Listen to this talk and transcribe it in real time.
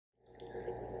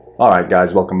Alright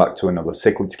guys, welcome back to another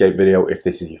Cichlidscape video. If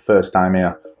this is your first time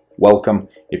here, welcome.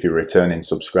 If you're a returning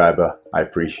subscriber, I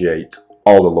appreciate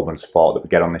all the love and support that we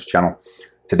get on this channel.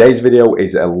 Today's video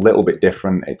is a little bit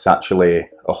different. It's actually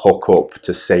a hookup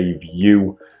to save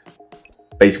you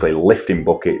basically lifting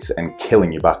buckets and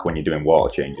killing your back when you're doing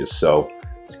water changes. So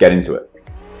let's get into it.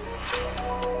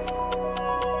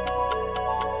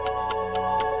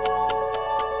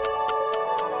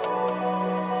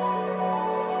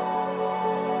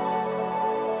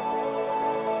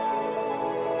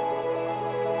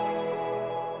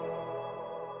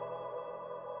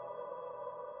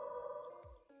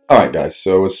 Alright guys,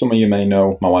 so as some of you may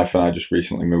know, my wife and I just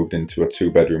recently moved into a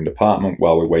 2-bedroom apartment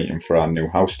while we're waiting for our new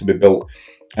house to be built,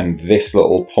 and this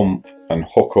little pump and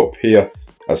hookup here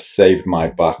has saved my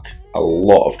back a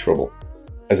lot of trouble,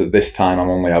 as at this time I'm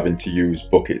only having to use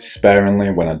buckets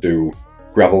sparingly when I do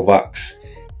gravel vacs,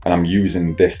 and I'm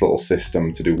using this little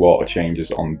system to do water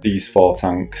changes on these 4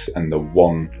 tanks and the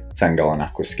 1 10-gallon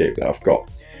aquascape that I've got.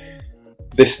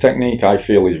 This technique I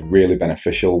feel is really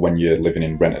beneficial when you're living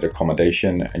in rented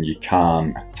accommodation and you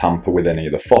can't tamper with any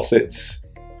of the faucets.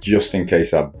 Just in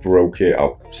case I broke it, I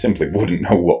simply wouldn't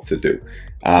know what to do.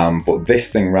 But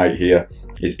this thing right here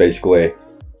is basically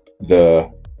the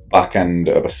back end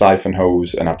of a siphon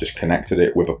hose, and I've just connected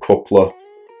it with a coupler,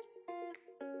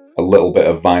 a little bit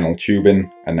of vinyl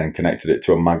tubing, and then connected it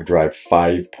to a MagDrive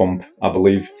 5 pump, I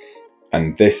believe.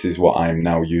 And this is what I'm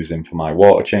now using for my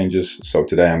water changes. So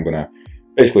today I'm going to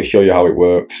basically show you how it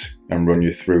works and run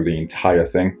you through the entire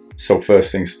thing. So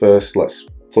first things first, let's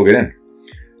plug it in.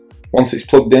 Once it's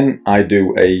plugged in, I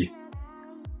do a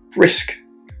brisk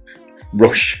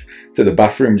rush to the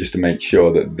bathroom just to make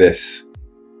sure that this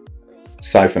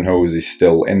siphon hose is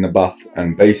still in the bath,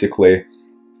 and basically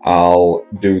I'll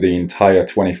do the entire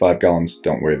 25 gallons.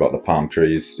 Don't worry about the palm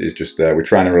tree, he's just there. We're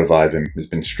trying to revive him, he's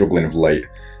been struggling of late.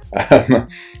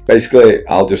 Basically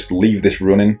I'll just leave this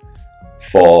running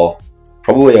for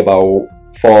probably about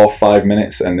 4 or 5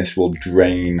 minutes, and this will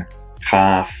drain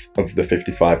half of the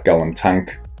 55-gallon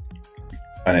tank,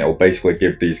 and it'll basically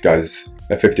give these guys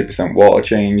a 50% water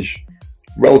change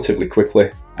relatively quickly.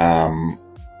 And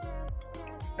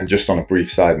just on a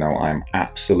brief side note, I'm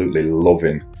absolutely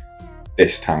loving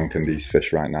this tank and these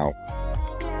fish right now.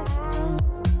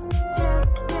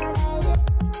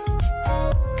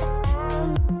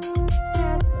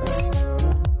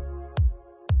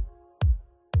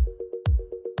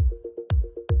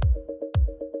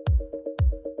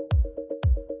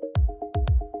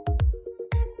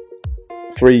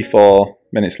 Three, 4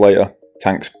 minutes later,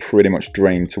 tank's pretty much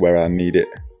drained to where I need it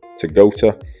to go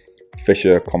to. Fish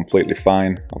are completely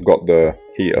fine. I've got the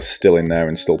heater still in there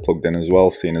and still plugged in as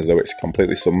well, seeing as though it's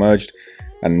completely submerged.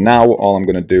 And now all I'm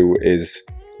going to do is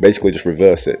basically just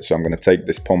reverse it. So I'm going to take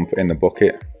this pump in the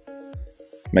bucket,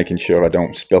 making sure I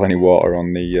don't spill any water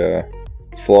on the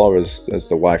floor, as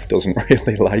the wife doesn't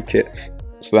really like it.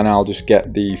 So then I'll just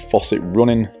get the faucet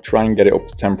running, try and get it up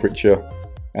to temperature,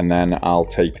 and then I'll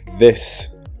take this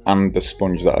and the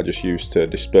sponge that I just used to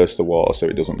disperse the water so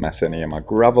it doesn't mess any of my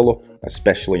gravel up,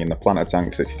 especially in the planter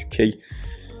tanks. This is key.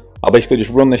 I'll basically just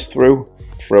run this through,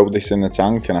 throw this in the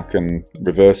tank, and I can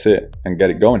reverse it and get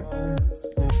it going.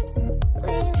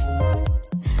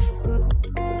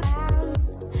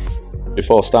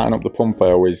 Before starting up the pump, I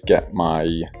always get my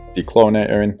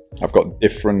dechlorinator in. I've got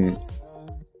different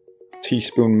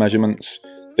teaspoon measurements.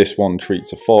 This one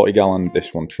treats a 40-gallon,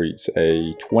 this one treats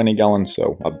a 20-gallon,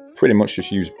 so I pretty much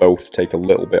just use both, take a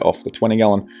little bit off the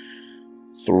 20-gallon,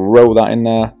 throw that in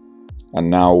there, and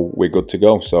now we're good to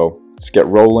go. So let's get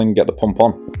rolling, get the pump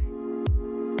on.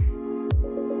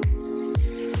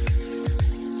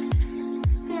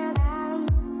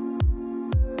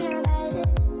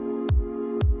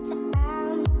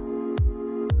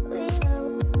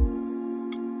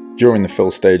 During the fill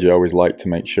stage, I always like to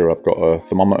make sure I've got a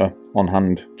thermometer on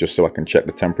hand, just so I can check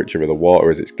the temperature of the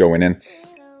water as it's going in.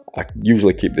 I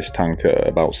usually keep this tank at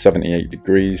about 78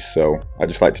 degrees, so I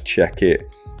just like to check it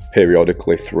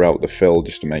periodically throughout the fill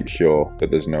just to make sure that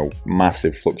there's no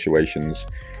massive fluctuations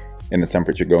in the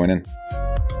temperature going in.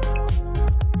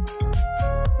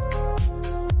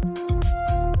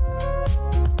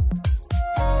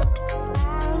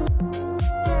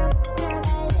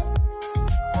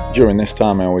 During this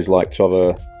time I always like to have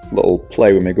a little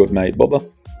play with my good mate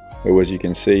Bubba, who, as you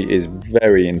can see, is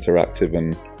very interactive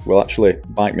and will actually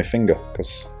bite my finger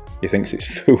because he thinks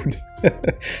it's food.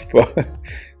 But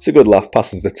it's a good laugh,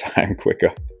 passes the time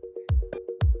quicker.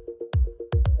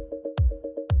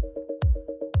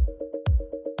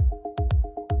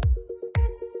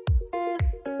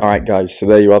 Alright guys, so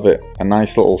there you have it. A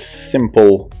nice little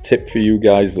simple tip for you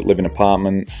guys that live in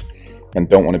apartments and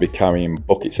don't want to be carrying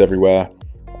buckets everywhere.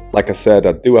 Like I said,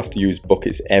 I do have to use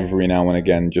buckets every now and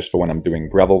again just for when I'm doing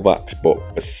gravel vacs,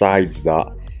 but besides that,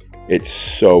 it's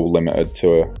so limited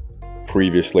to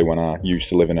previously when I used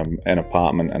to live in an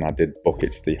apartment and I did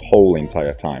buckets the whole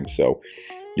entire time. So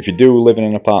if you do live in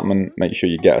an apartment, make sure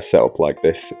you get a setup like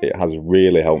this. It has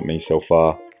really helped me so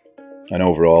far, and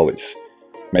overall it's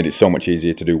made it so much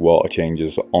easier to do water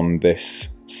changes on this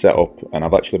setup, and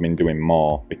I've actually been doing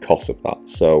more because of that.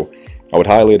 So I would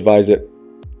highly advise it.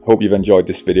 Hope you've enjoyed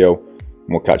this video, and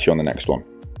we'll catch you on the next one.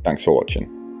 Thanks for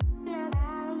watching.